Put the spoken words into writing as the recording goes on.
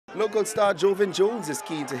Local star Joevin Jones is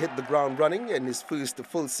keen to hit the ground running in his first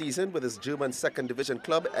full season with his German second division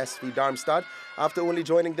club SV Darmstadt after only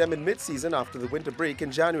joining them in mid-season after the winter break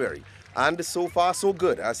in January. And so far so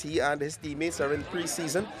good, as he and his teammates are in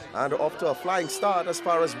pre-season and are off to a flying start as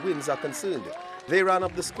far as wins are concerned. They ran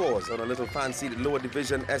up the scores on a little fancied lower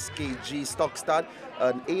division SKG Stockstad,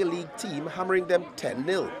 an A-League team, hammering them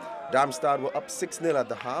 10-0. Darmstadt were up 6-0 at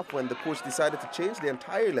the half when the coach decided to change the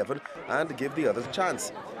entire 11 and give the others a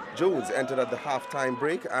chance. Jones entered at the half-time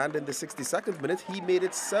break, and in the 62nd minute he made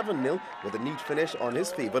it 7-0 with a neat finish on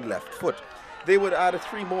his favoured left foot. They would add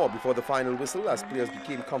 3 more before the final whistle as players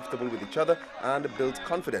became comfortable with each other and built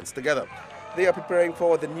confidence together. They are preparing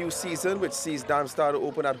for the new season, which sees Darmstadt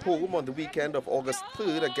open at home on the weekend of August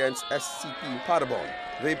 3rd against SCP Paderborn.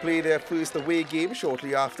 They play their first away game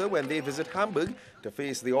shortly after when they visit Hamburg to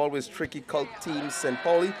face the always tricky cult team St.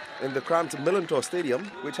 Pauli in the cramped Millantor Stadium,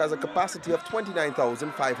 which has a capacity of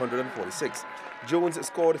 29,546. Jones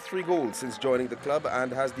scored 3 goals since joining the club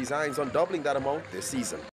and has designs on doubling that amount this season.